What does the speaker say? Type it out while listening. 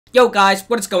Yo guys,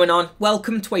 what is going on?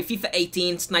 Welcome to a FIFA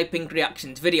 18 Sniping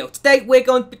Reactions video. Today we're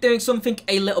going to be doing something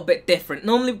a little bit different.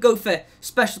 Normally we go for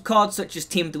special cards such as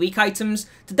Team of the Week items.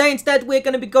 Today instead we're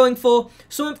going to be going for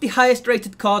some of the highest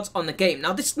rated cards on the game.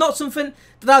 Now this is not something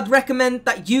that I'd recommend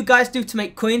that you guys do to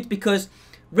make coins because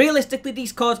realistically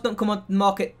these cards don't come on the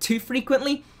market too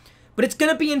frequently. But it's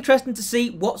going to be interesting to see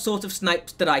what sort of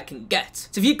snipes that I can get.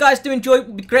 So if you guys do enjoy, it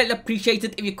would be greatly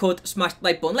appreciated if you could smash the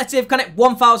like button. Let's see if we can hit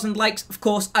 1,000 likes. Of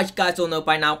course, as you guys all know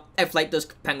by now, every like does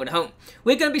Penguin home.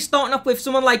 We're going to be starting off with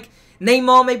someone like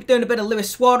Neymar, maybe doing a bit of Luis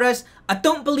Suarez. I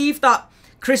don't believe that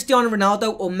Cristiano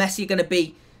Ronaldo or Messi are going to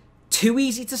be too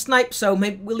easy to snipe, so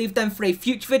maybe we'll leave them for a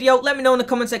future video. Let me know in the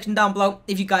comment section down below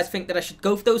if you guys think that I should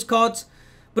go for those cards.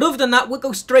 But other than that, we'll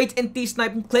go straight into these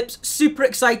sniping clips. Super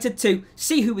excited to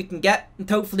see who we can get, and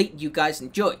hopefully you guys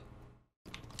enjoy.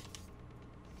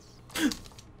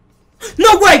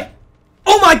 No way!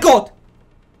 Oh my god!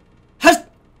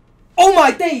 Oh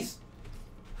my days!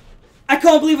 I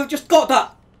can't believe I've just got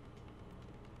that.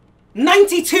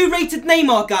 92 rated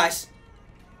Neymar, guys.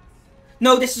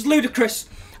 No, this is ludicrous.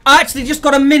 I actually just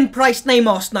got a min-priced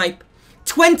Neymar snipe.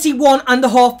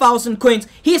 21,500 coins.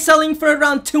 He is selling for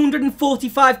around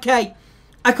 245k.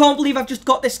 I can't believe I've just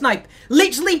got this snipe.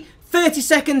 Literally 30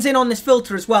 seconds in on this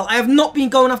filter as well. I have not been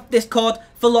going after this card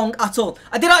for long at all.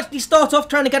 I did actually start off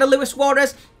trying to get a Luis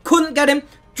Suarez. Couldn't get him.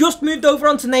 Just moved over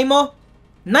onto Neymar.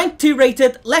 92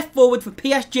 rated, left forward for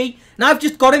PSG. And I've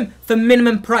just got him for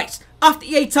minimum price. After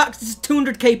EA tax, this is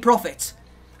 200k profit.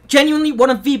 Genuinely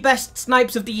one of the best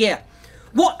snipes of the year.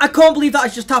 What? I can't believe that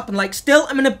has just happened. Like, still,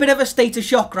 I'm in a bit of a state of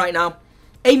shock right now.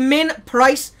 A min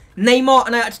price Neymar,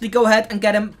 and I actually go ahead and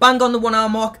get him bang on the 1 hour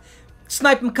mark.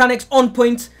 Snipe mechanics on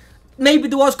point. Maybe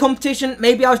there was competition.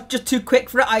 Maybe I was just too quick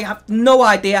for it. I have no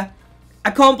idea.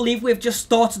 I can't believe we've just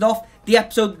started off the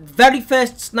episode very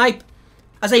first snipe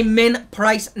as a min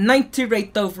price 92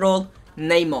 rated overall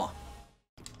Neymar.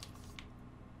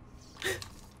 Do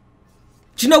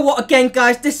you know what? Again,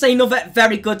 guys, this is another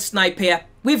very good snipe here.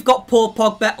 We've got Paul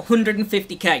Pogba,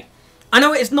 150k. I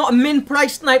know it's not a min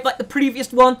price snipe like the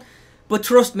previous one, but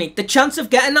trust me, the chance of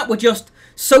getting that were just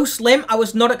so slim, I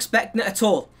was not expecting it at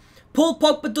all. Paul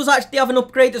Pogba does actually have an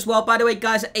upgrade as well, by the way,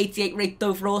 guys, at 88 rated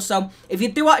overall. So if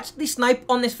you do actually snipe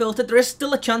on this filter, there is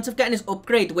still a chance of getting his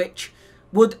upgrade, which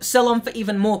would sell on for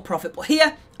even more profit. But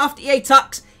here, after EA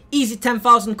tax, easy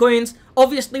 10,000 coins.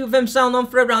 Obviously, with him selling on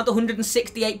for around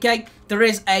 168k, there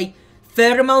is a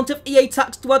fair amount of EA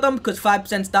tax to add on because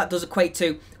 5% of that does equate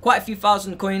to quite a few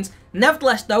thousand coins.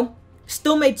 Nevertheless, though,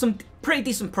 still made some pretty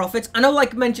decent profits. I know,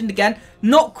 like I mentioned again,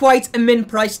 not quite a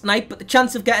min-price snipe, but the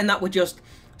chance of getting that were just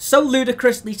so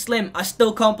ludicrously slim. I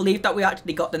still can't believe that we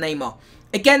actually got the Neymar.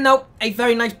 Again, though, a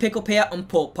very nice pickup here on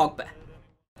Paul Pogba.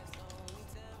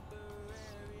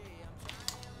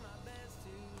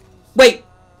 Wait,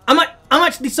 I'm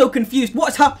actually so confused. What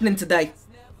is happening today?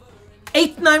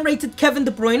 89 rated Kevin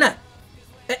De Bruyne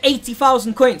at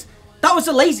 80,000 coins. That was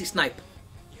a lazy snipe.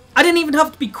 I didn't even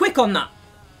have to be quick on that.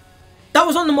 That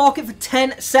was on the market for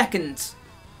 10 seconds.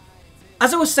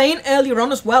 As I was saying earlier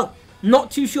on as well,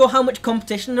 not too sure how much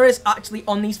competition there is actually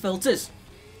on these filters.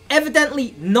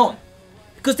 Evidently none.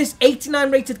 Because this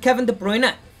 89 rated Kevin De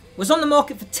Bruyne was on the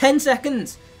market for 10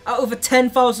 seconds at over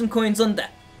 10,000 coins under.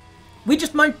 We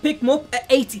just managed to pick him up at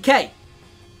 80k.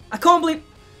 I can't believe...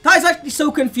 That is actually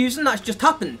so confusing that's just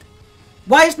happened.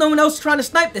 Why is no one else trying to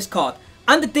snipe this card?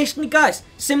 And additionally, guys,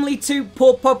 similarly to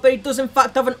Paul Pogba, he does in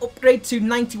fact have an upgrade to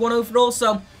 91 overall.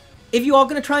 So, if you are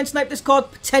going to try and snipe this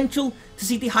card, potential to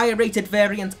see the higher rated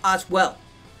variant as well.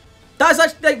 That is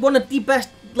actually like one of the best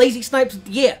lazy snipes of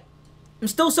the year. I'm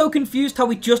still so confused how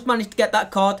we just managed to get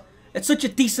that card at such a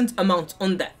decent amount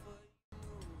under.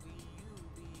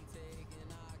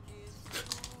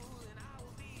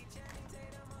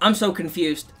 I'm so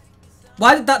confused.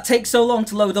 Why did that take so long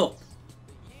to load up?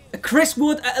 A Chris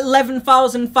Wood at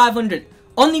 11,500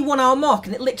 on the 1 hour mark,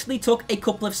 and it literally took a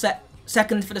couple of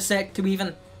seconds for the circ to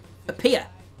even appear.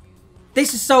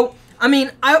 This is so... I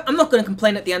mean, I'm not going to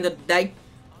complain at the end of the day.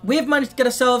 We have managed to get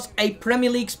ourselves a Premier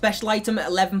League special item at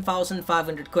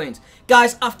 11,500 coins.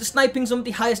 Guys, after sniping some of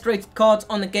the highest rated cards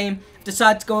on the game, I've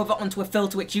decided to go over onto a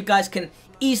filter which you guys can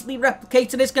easily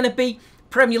replicate. It is going to be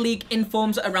Premier League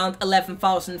informs at around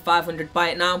 11,500 by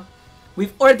it now.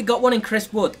 We've already got one in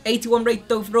Chris Wood, 81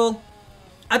 rated overall.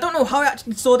 I don't know how I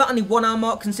actually saw that on the 1 hour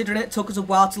mark considering it took us a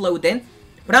while to load in.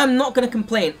 But I'm not going to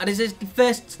complain. This is the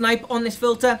first snipe on this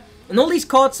filter. And all these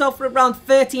cards sell for around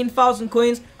 13,000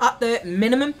 coins at the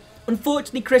minimum.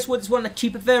 Unfortunately, Chris Wood is one of the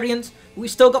cheaper variants. But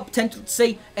we've still got potential to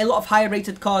see a lot of higher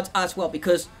rated cards as well.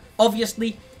 Because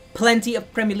obviously, plenty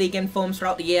of Premier League informs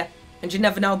throughout the year. And you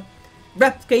never know.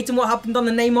 replicating what happened on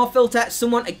the Neymar filter,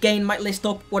 someone again might list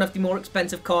up one of the more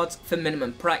expensive cards for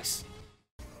minimum price.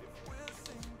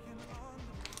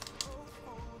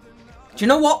 Do you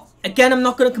know what? Again, I'm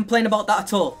not going to complain about that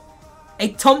at all. A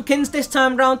Tompkins this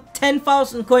time around,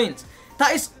 10,000 coins.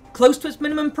 That is close to its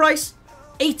minimum price.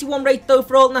 81 rate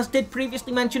overall, and as did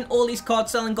previously mention, all these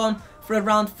cards selling on for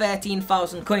around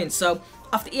 13,000 coins. So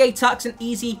after EA tax, an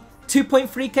easy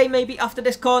 2.3k maybe after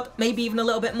this card, maybe even a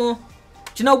little bit more. Do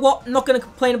you know what? I'm not going to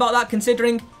complain about that,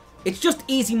 considering it's just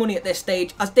easy money at this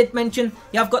stage. As did mention,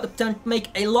 you have got the potential to make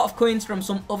a lot of coins from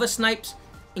some other snipes,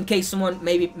 in case someone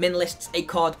maybe min lists a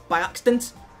card by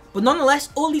accident. But nonetheless,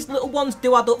 all these little ones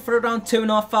do add up for around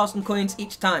 2,500 coins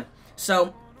each time.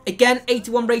 So again,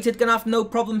 81 rated, gonna have no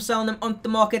problem selling them onto the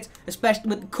market, especially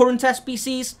with the current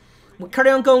SBCs. We'll carry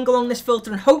on going along this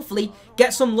filter and hopefully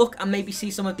get some luck and maybe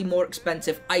see some of the more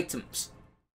expensive items.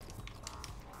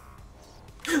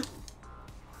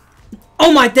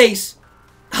 Oh my days!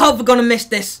 How have I gonna miss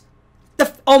this? The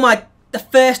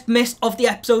first miss of the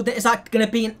episode is actually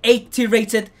gonna be an 82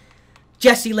 rated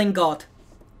Jesse Lingard.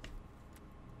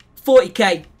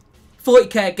 40k.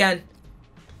 40k again.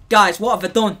 Guys, what have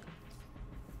I done?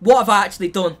 What have I actually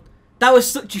done? That was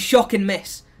such a shocking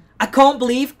miss. I can't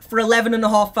believe for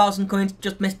 11,500 coins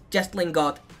just missed Jesse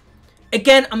Lingard.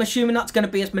 Again, I'm assuming that's going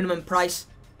to be his minimum price.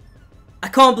 I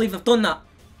can't believe I've done that.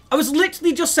 I was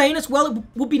literally just saying as well, it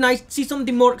would be nice to see some of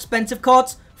the more expensive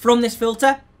cards from this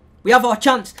filter. We have our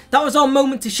chance. That was our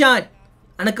moment to shine.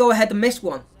 And I go ahead and miss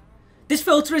one. This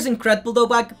filter is incredible though,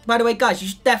 by the way, guys. You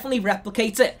should definitely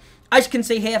replicate it. As you can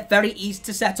see here, very easy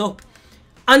to set up.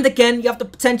 And again, you have the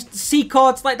potential to see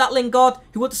cards like that Lingard,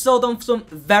 who would have sold on for some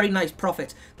very nice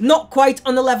profit. Not quite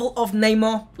on the level of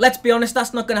Neymar. Let's be honest,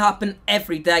 that's not going to happen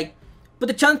every day. But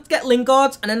the chance to get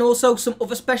Lingards and then also some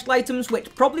other special items,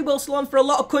 which probably will sell on for a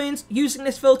lot of coins using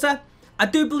this filter, I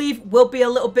do believe will be a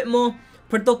little bit more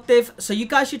productive. So you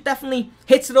guys should definitely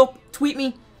hit it up, tweet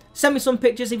me, send me some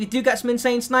pictures if you do get some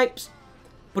insane snipes.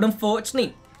 But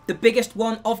unfortunately, the biggest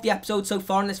one of the episode so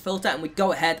far in this filter, and we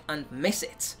go ahead and miss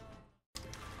it.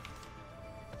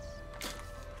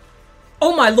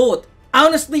 Oh my lord,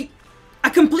 honestly, I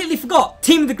completely forgot.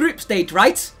 Team of the group stage,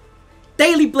 right?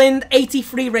 Daily Blind,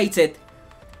 83 rated.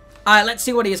 Alright, let's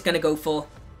see what he is going to go for.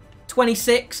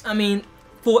 26, I mean,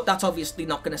 that's obviously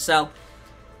not going to sell.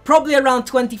 Probably around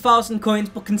 20,000 coins,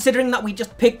 but considering that we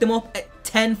just picked them up at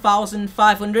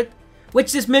 10,500,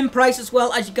 which is min price as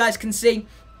well, as you guys can see.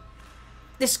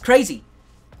 This is crazy.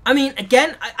 I mean,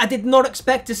 again, I did not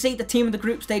expect to see the team of the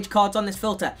group stage cards on this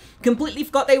filter. Completely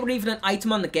forgot they were even an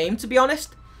item on the game, to be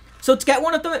honest. So to get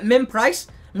one of them at min price,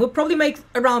 and we'll probably make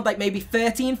around like maybe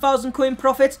 13,000 coin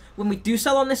profit when we do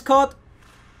sell on this card.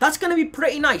 That's going to be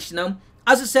pretty nice, you know.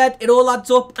 As I said, it all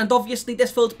adds up, and obviously this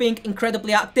filter being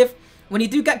incredibly active, when you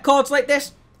do get cards like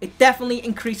this, it definitely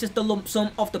increases the lump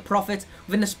sum of the profit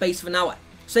within the space of an hour.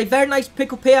 So a very nice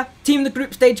pickup here. Team of the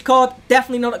group stage card,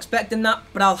 definitely not expecting that,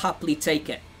 but I'll happily take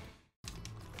it.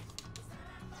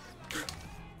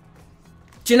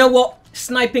 Do you know what?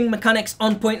 Sniping mechanics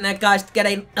on point there, guys, to get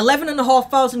an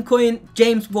 11,500 coin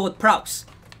James Ward-Prowse.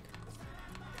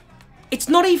 It's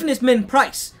not even his min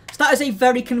price, so that is a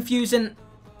very confusing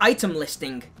item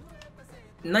listing.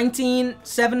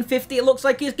 19,750 it looks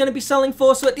like he's going to be selling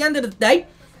for, so at the end of the day,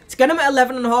 to get him at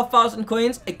 11,500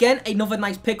 coins, again, another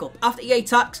nice pickup. After EA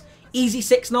tax, easy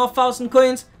 6,500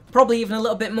 coins, probably even a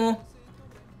little bit more.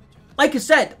 Like I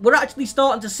said, we're actually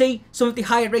starting to see some of the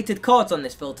higher rated cards on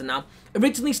this filter now.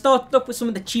 Originally started up with some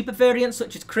of the cheaper variants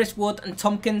such as Chris Wood and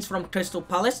Tompkins from Crystal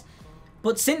Palace.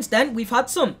 But since then, we've had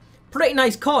some pretty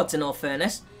nice cards in all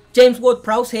fairness. James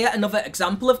Ward-Prowse here, another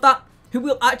example of that, who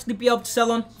will actually be able to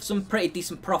sell on for some pretty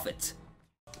decent profit.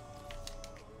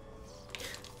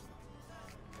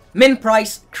 Min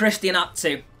price, Christian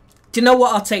Atsu. Do you know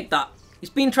what? I'll take that. He's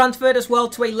been transferred as well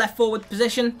to a left forward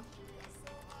position.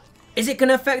 Is it going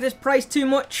to affect his price too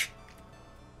much?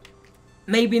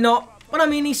 Maybe not. But I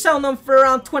mean, he's selling them for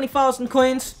around 20,000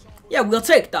 coins. Yeah, we'll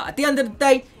take that. At the end of the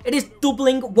day, it is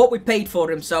doubling what we paid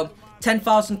for him. So,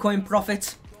 10,000 coin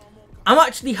profit. I'm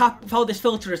actually happy with how this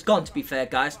filter has gone, to be fair,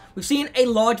 guys. We've seen a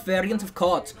large variant of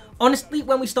cards. Honestly,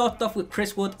 when we started off with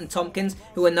Chris Wood and Tompkins,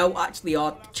 who are now actually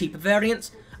our cheaper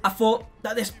variants, I thought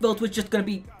that this filter was just going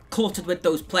to be cluttered with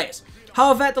those players.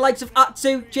 However, the likes of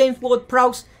Atsu, James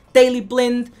Ward-Prowse, Daily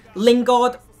Blind,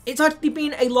 Lingard, it's actually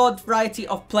been a large variety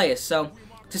of players. So,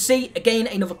 to see, again,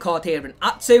 another card here in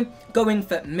Atsu, going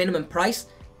for minimum price,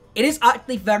 it is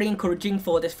actually very encouraging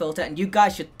for this filter, and you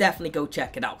guys should definitely go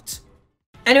check it out.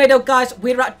 Anyway though, guys,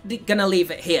 we're actually going to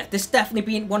leave it here. This has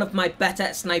definitely been one of my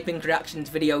better sniping reactions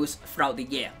videos throughout the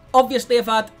year. Obviously, I've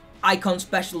had icon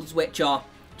specials, which are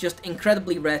just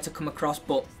incredibly rare to come across,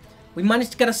 but we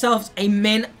managed to get ourselves a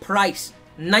min price,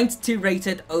 92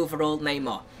 rated overall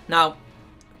Neymar. Now,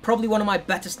 probably one of my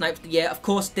better snipes of the year. Of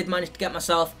course, did manage to get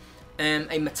myself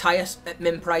a Matthias at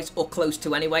min price, or close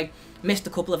to anyway. Missed a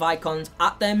couple of icons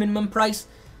at their minimum price.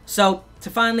 So, to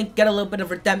finally get a little bit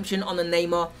of redemption on the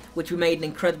Neymar, which we made an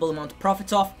incredible amount of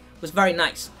profit off, was very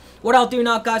nice. What I'll do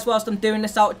now, guys, whilst I'm doing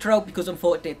this outro, because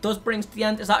unfortunately it does bring us to the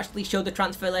end, is actually show the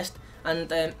transfer list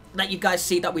and let you guys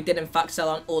see that we did in fact sell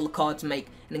on all the cards and make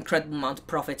an incredible amount of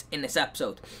profit in this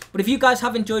episode. But if you guys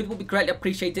have enjoyed, it would be greatly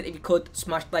appreciated if you could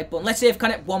smash the like button. Let's see if we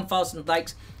can hit 1,000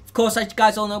 likes. Of course, as you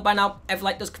guys all know by now, every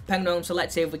like does compare home, so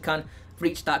let's see if we can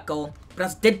reach that goal. But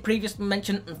as I did previously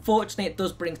mention, unfortunately it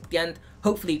does bring us to the end.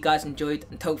 Hopefully you guys enjoyed,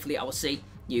 and hopefully I will see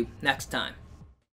you next time.